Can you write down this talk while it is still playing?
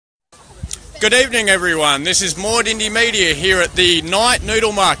Good evening everyone, this is Maud Indie Media here at the night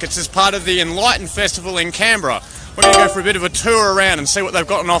Noodle Markets as part of the Enlighten Festival in Canberra. We're going to go for a bit of a tour around and see what they've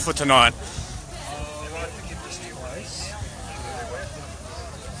got on offer tonight.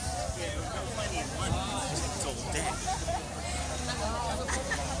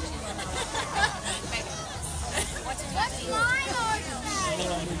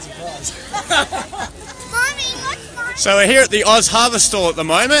 So we're here at the OzHarvest stall at the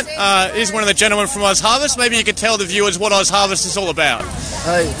moment. Here's one of the gentlemen from OzHarvest. Maybe you could tell the viewers what OzHarvest is all about.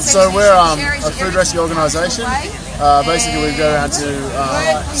 Hey, so we're a food rescue organisation. Basically we go around to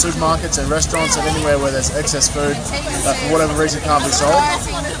supermarkets and restaurants and anywhere where there's excess food that for whatever reason can't be sold,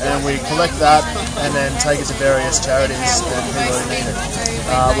 and we collect that and then take it to various charities and people who need it.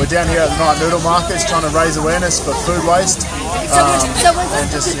 We're down here at the night Noodle Markets trying to raise awareness for food waste and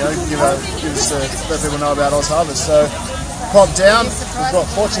just let people know about OzHarvest. So pop down, we've got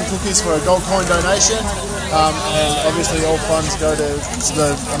fortune cookies for a gold coin donation, and obviously all funds go to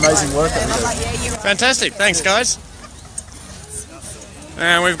the amazing work that we do. Fantastic, thanks guys.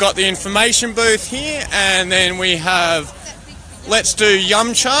 And we've got the information booth here, and then we have Let's Do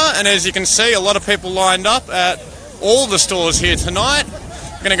Yum Cha, and as you can see a lot of people lined up at all the stores here tonight.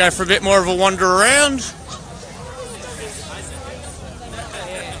 I'm going to go for a bit more of a wander around.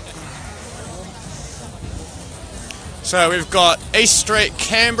 So we've got East Street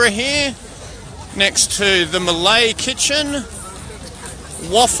Canberra here, next to the Malay Kitchen,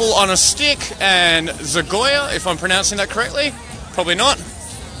 Waffle on a Stick, and Zagoya, if I'm pronouncing that correctly. Probably not.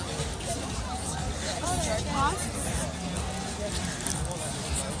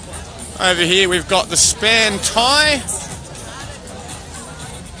 Over here we've got the Span Thai,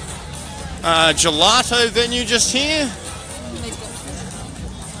 gelato venue just here.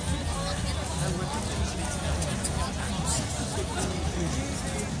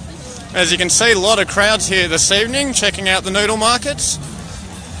 As you can see, a lot of crowds here this evening checking out the noodle markets.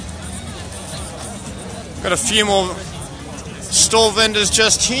 Got a few more stall vendors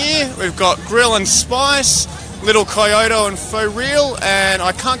just here. We've got Grill and Spice, Little Kyoto and Faux Real, and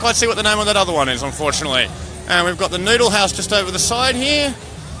I can't quite see what the name of that other one is, unfortunately. And we've got the Noodle House just over the side here.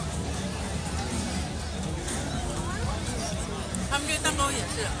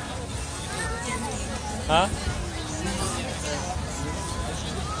 Huh?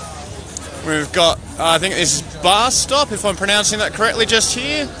 We've got, I think this is Bar Stop, if I'm pronouncing that correctly, just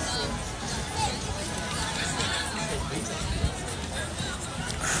here.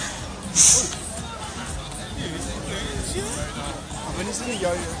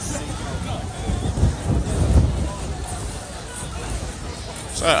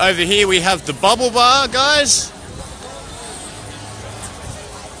 So over here we have the Bubble Bar, guys.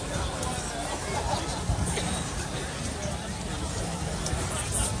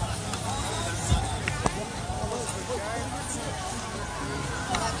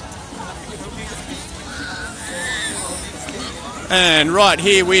 And right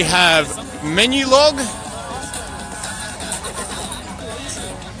here we have Menu Log.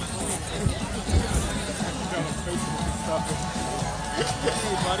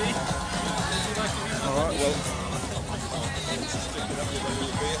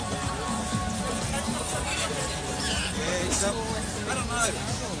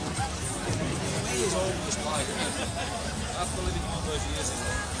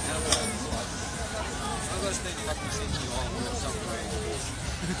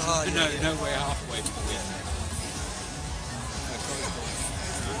 No way halfway to the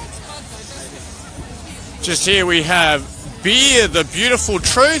Just here we have Beer, the Beautiful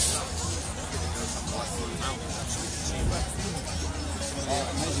Truth.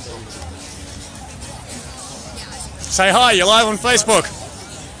 Say hi, you're live on Facebook.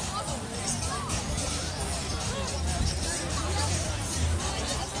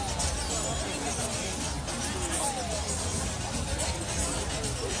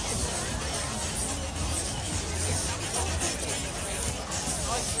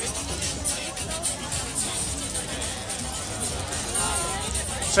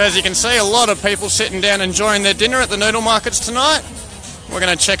 So as you can see, a lot of people sitting down enjoying their dinner at the noodle markets tonight. We're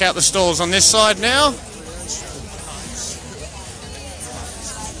going to check out the stalls on this side now.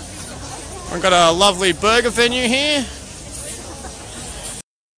 We've got a lovely burger venue here.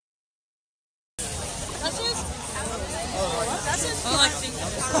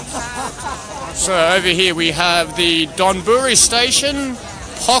 So over here we have the Donburi Station,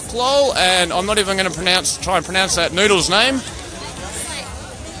 Poklol, and I'm not even going to try and pronounce that noodle's name.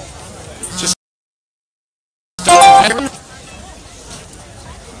 Just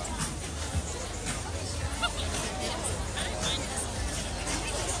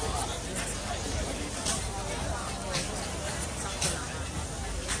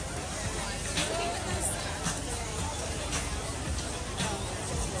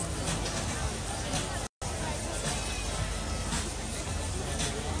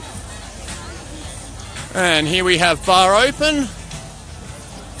And here we have bar open.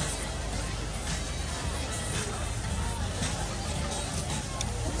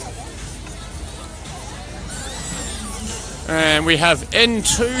 And we have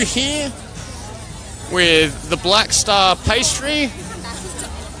N2 here with the Black Star pastry.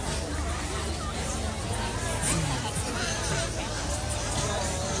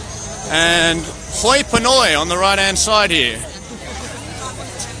 And Hoi Panoi on the right hand side here.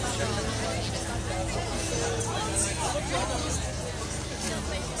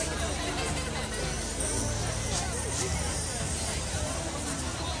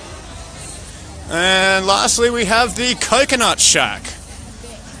 And lastly we have the Coconut Shack,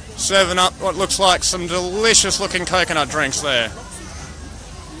 serving up what looks like some delicious looking coconut drinks there.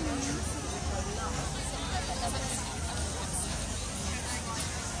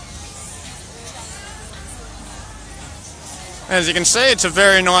 As you can see, it's a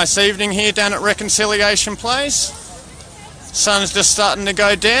very nice evening here down at Reconciliation Place. Sun's just starting to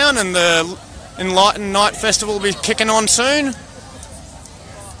go down and the Enlighten Night Festival will be kicking on soon.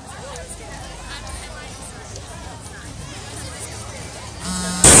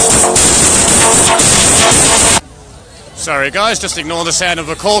 Sorry guys, just ignore the sound of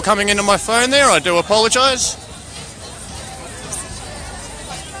a call coming into my phone there, I do apologise.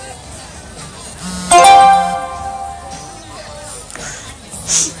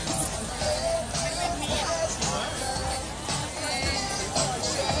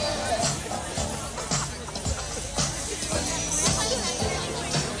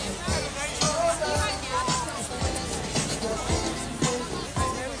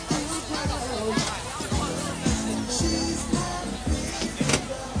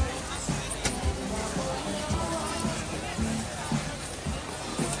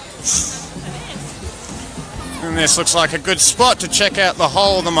 And this looks like a good spot to check out the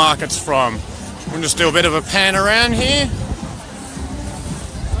whole of the markets from. We'll just do a bit of a pan around here.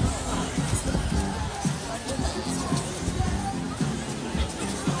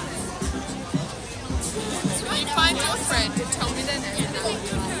 You find your friend and tell me their name.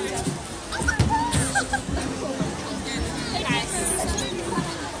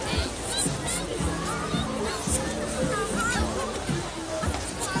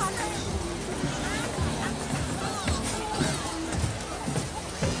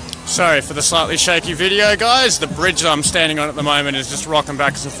 Sorry for the slightly shaky video, guys. The bridge that I'm standing on at the moment is just rocking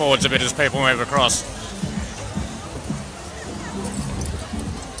backwards and forwards a bit as people move across.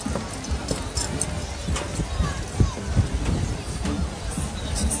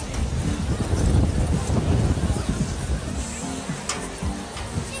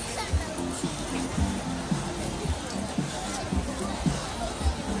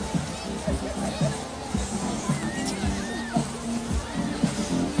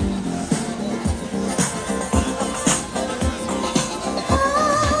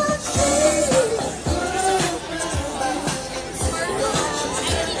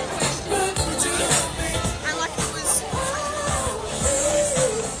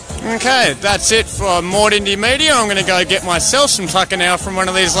 Okay, that's it for Maud Indie Media. I'm going to go get myself some tucker now from one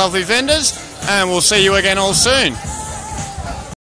of these lovely vendors, and we'll see you again all soon.